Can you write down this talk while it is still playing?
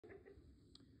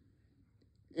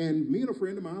And me and a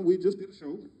friend of mine, we just did a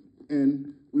show,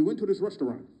 and we went to this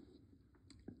restaurant.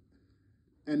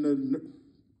 And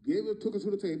took us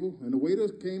to the table, and the waiter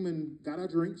came and got our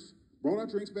drinks, brought our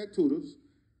drinks back to us,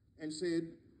 and said,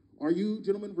 "Are you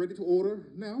gentlemen ready to order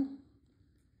now?"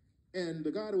 And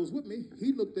the guy that was with me,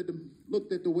 he looked at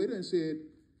the waiter and said,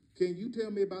 "Can you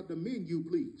tell me about the menu,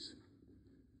 please?"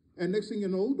 And next thing you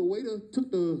know, the waiter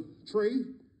took the tray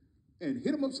and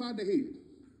hit him upside the head.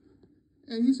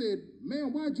 And he said,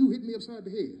 "Man, why'd you hit me upside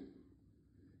the head?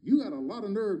 You got a lot of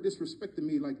nerve disrespecting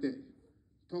me like that.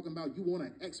 Talking about you want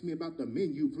to ask me about the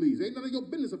menu, please. Ain't none of your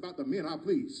business about the menu,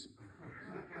 please.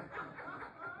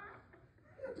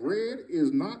 Bread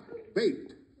is not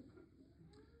baked.